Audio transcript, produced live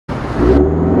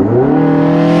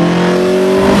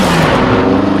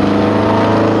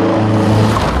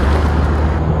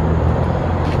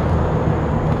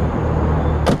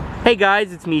Hey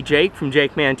guys, it's me Jake from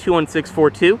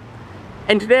JakeMan21642,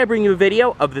 and today I bring you a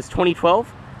video of this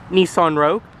 2012 Nissan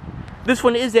Rogue. This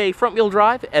one is a front-wheel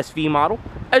drive SV model.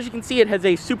 As you can see, it has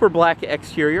a super black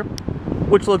exterior,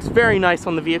 which looks very nice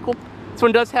on the vehicle. This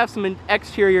one does have some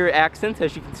exterior accents,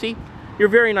 as you can see. Your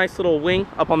very nice little wing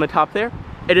up on the top there.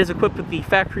 It is equipped with the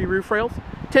factory roof rails,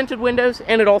 tinted windows,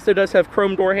 and it also does have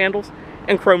chrome door handles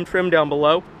and chrome trim down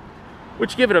below,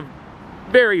 which give it a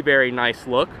very, very nice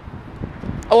look.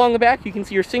 Along the back, you can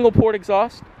see your single port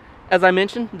exhaust. As I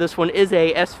mentioned, this one is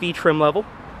a SV trim level.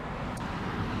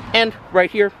 And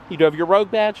right here, you do have your Rogue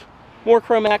badge, more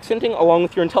chrome accenting, along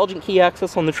with your intelligent key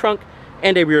access on the trunk,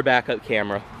 and a rear backup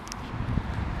camera.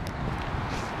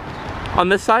 On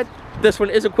this side, this one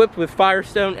is equipped with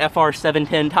Firestone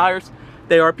FR710 tires.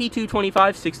 They are P225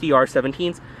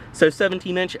 60R17s, so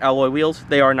 17-inch alloy wheels.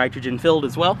 They are nitrogen filled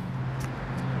as well.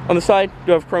 On the side,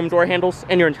 you have chrome door handles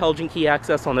and your intelligent key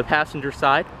access on the passenger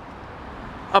side.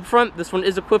 Up front, this one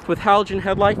is equipped with halogen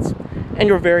headlights and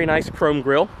your very nice chrome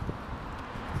grille.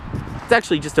 It's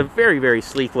actually just a very, very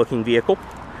sleek looking vehicle.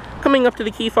 Coming up to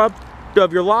the key fob, you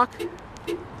have your lock,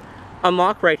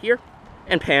 unlock right here,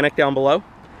 and panic down below.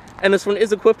 And this one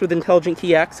is equipped with intelligent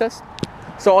key access.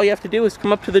 So all you have to do is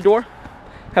come up to the door,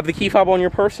 have the key fob on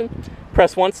your person,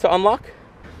 press once to unlock,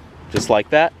 just like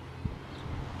that.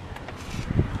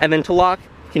 And then to lock,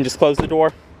 you can just close the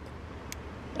door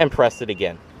and press it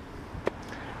again.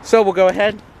 So we'll go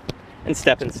ahead and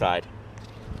step inside.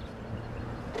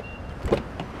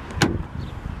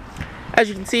 As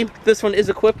you can see, this one is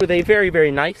equipped with a very, very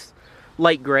nice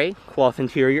light gray cloth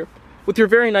interior with your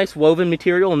very nice woven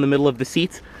material in the middle of the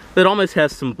seats that almost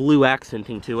has some blue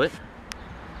accenting to it.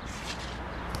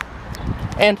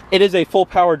 And it is a full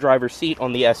power driver seat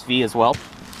on the SV as well.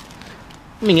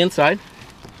 Coming inside,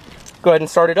 go ahead and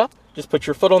start it up. Just put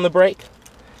your foot on the brake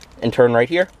and turn right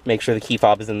here. Make sure the key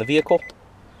fob is in the vehicle.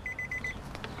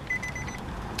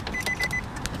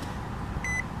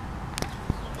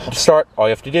 To start, all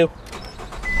you have to do,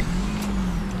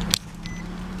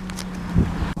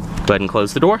 go ahead and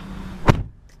close the door.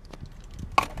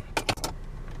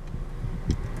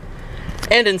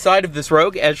 And inside of this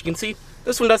Rogue, as you can see,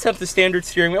 this one does have the standard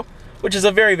steering wheel, which is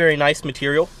a very, very nice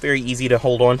material, very easy to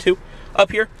hold on to.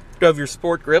 Up here, you have your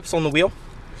sport grips on the wheel,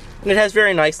 and it has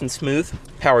very nice and smooth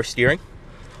power steering.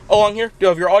 Along here, you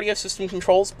have your audio system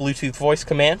controls, Bluetooth voice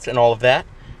commands, and all of that.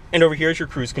 And over here is your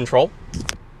cruise control.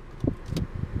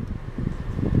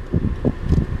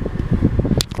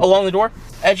 Along the door,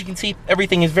 as you can see,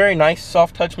 everything is very nice,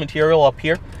 soft touch material up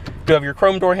here. You have your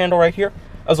chrome door handle right here,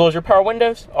 as well as your power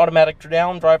windows, automatic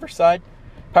down, driver's side,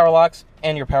 power locks,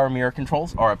 and your power mirror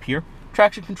controls are up here.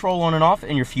 Traction control on and off,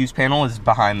 and your fuse panel is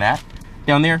behind that.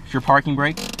 Down there is your parking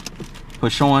brake.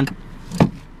 Push on,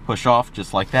 push off,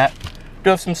 just like that. You do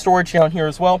have some storage down here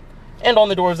as well. And on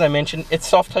the door, as I mentioned, it's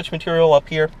soft touch material up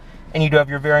here, and you do have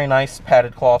your very nice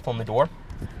padded cloth on the door.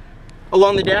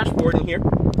 Along the dashboard in here,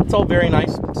 it's all very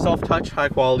nice, soft touch, high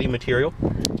quality material.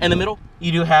 In the middle,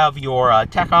 you do have your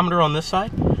tachometer on this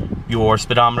side, your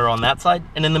speedometer on that side,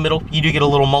 and in the middle, you do get a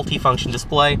little multi-function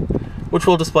display, which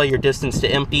will display your distance to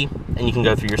empty, and you can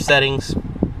go through your settings,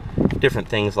 different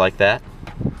things like that.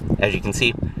 As you can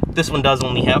see, this one does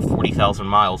only have 40,000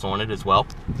 miles on it as well.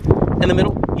 In the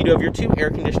middle, you do have your two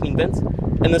air conditioning vents,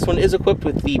 and this one is equipped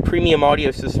with the premium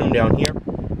audio system down here,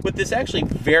 with this actually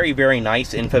very, very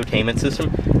nice infotainment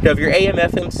system. You have your AM,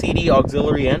 FM, CD,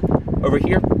 auxiliary in. Over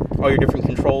here, all your different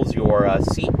controls, your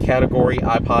seat, category,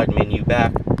 iPod, menu,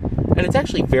 back. And it's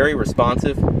actually very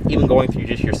responsive, even going through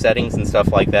just your settings and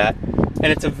stuff like that. And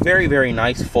it's a very, very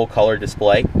nice full color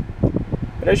display.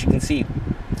 But as you can see,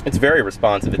 it's very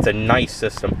responsive. It's a nice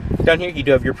system. Down here, you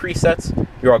do have your presets,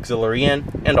 your auxiliary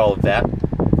in, and all of that.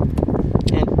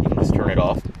 And you can just turn it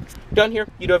off. Down here,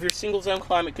 you do have your single zone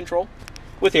climate control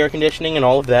with air conditioning and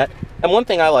all of that. And one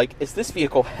thing I like is this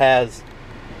vehicle has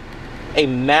a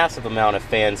massive amount of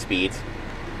fan speeds.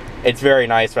 It's very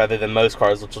nice rather than most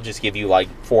cars, which will just give you like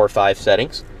 4 or 5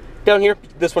 settings. Down here,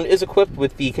 this one is equipped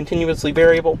with the continuously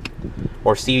variable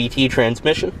or CVT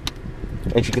transmission.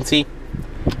 As you can see,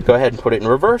 go ahead and put it in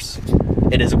reverse.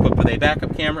 It is equipped with a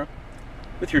backup camera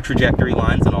with your trajectory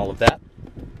lines and all of that.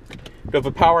 You have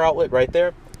a power outlet right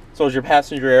there, as well as your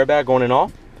passenger airbag on and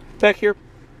off. Back here,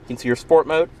 you can see your sport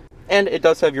mode, and it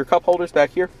does have your cup holders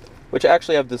back here, which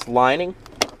actually have this lining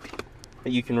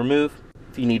that you can remove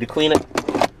if you need to clean it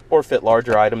or fit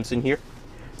larger items in here.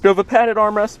 You have a padded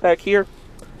armrest back here,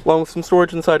 along with some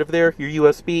storage inside of there, your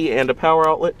USB and a power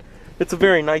outlet. It's a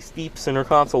very nice deep center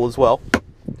console as well.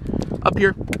 Up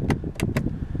here,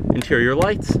 interior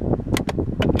lights,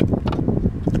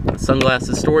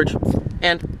 sunglasses storage,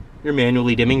 and your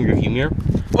manually dimming rearview mirror.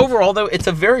 Overall though, it's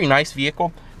a very nice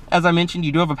vehicle. As I mentioned,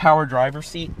 you do have a power driver's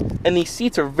seat, and these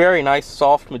seats are very nice,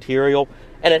 soft material,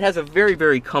 and it has a very,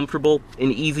 very comfortable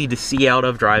and easy to see out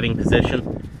of driving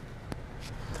position.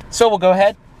 So we'll go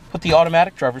ahead, put the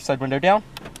automatic driver's side window down,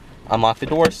 unlock the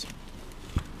doors,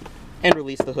 and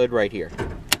release the hood right here.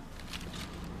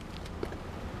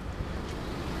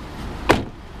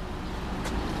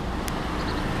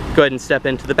 Go ahead and step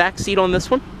into the back seat on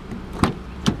this one.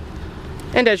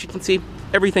 And as you can see,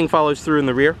 everything follows through in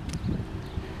the rear.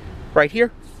 Right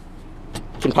here,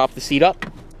 you can pop the seat up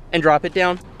and drop it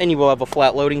down, and you will have a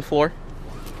flat loading floor.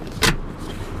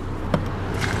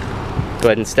 Go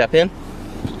ahead and step in.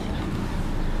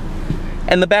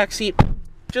 And the back seat,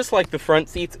 just like the front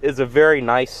seats, is a very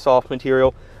nice soft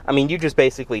material. I mean, you just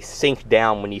basically sink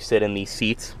down when you sit in these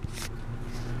seats.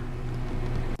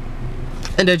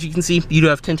 And as you can see, you do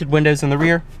have tinted windows in the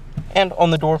rear, and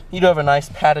on the door, you do have a nice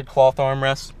padded cloth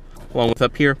armrest. Along with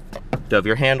up here, you do have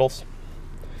your handles,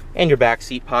 and your back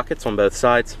seat pockets on both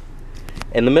sides.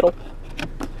 In the middle,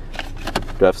 you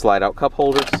do have slide out cup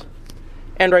holders,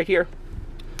 and right here,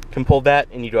 you can pull that,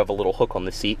 and you do have a little hook on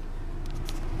the seat.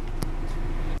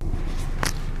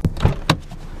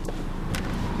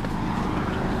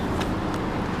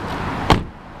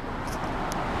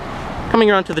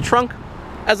 Coming around to the trunk,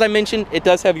 as I mentioned, it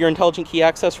does have your intelligent key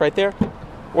access right there,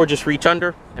 or just reach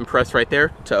under and press right there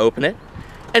to open it.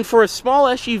 And for a small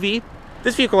SUV,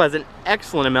 this vehicle has an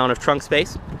excellent amount of trunk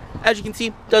space. As you can see,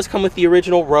 it does come with the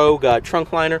original Rogue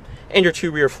trunk liner and your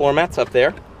 2 rear floor mats up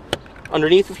there.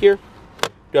 Underneath of here,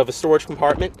 you have a storage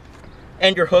compartment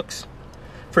and your hooks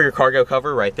for your cargo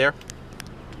cover right there.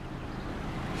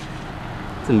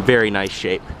 It's in very nice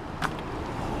shape.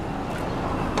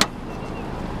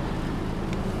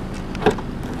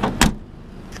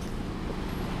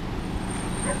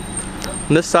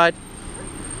 On this side,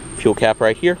 fuel cap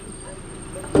right here.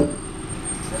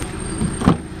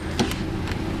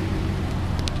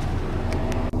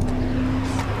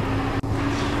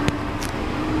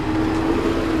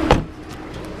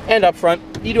 And up front,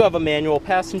 you do have a manual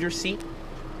passenger seat.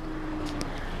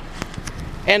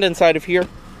 And inside of here,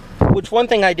 which one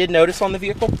thing I did notice on the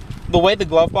vehicle, the way the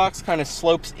glove box kind of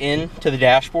slopes in to the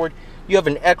dashboard, you have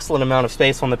an excellent amount of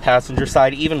space on the passenger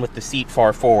side, even with the seat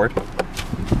far forward.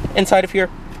 Inside of here,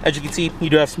 as you can see, you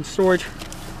do have some storage,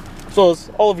 as well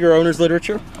as all of your owner's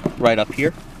literature right up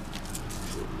here.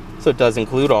 So it does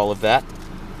include all of that.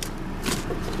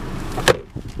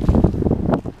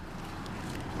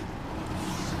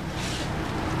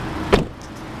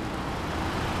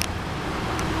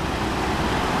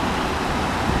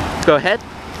 Go ahead,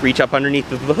 reach up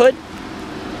underneath of the hood.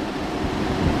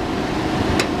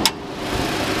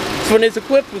 This one is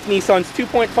equipped with Nissan's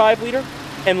 2.5 liter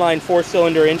inline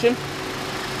 4-cylinder engine,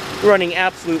 running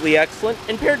absolutely excellent,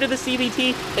 and paired to the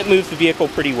CVT, it moves the vehicle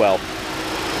pretty well.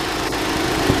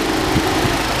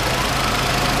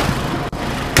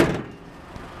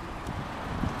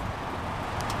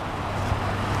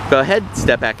 Go ahead,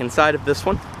 step back inside of this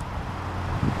one.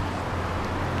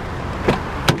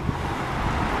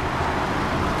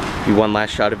 Do one last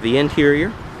shot of the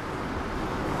interior.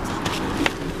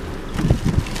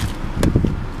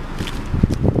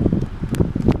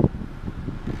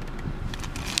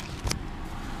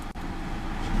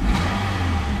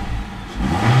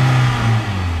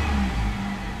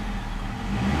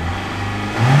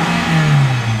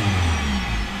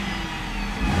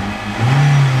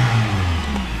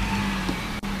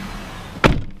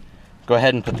 Go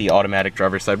ahead and put the automatic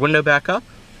driver's side window back up.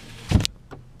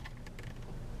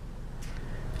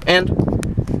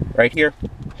 And right here,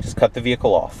 just cut the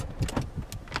vehicle off.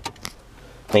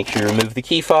 Make sure you remove the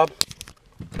key fob.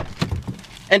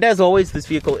 And as always, this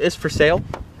vehicle is for sale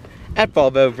at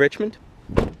Volvo of Richmond,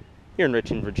 here in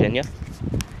Richmond, Virginia.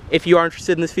 If you are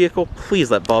interested in this vehicle,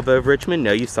 please let Volvo of Richmond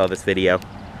know you saw this video.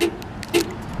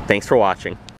 Thanks for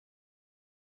watching.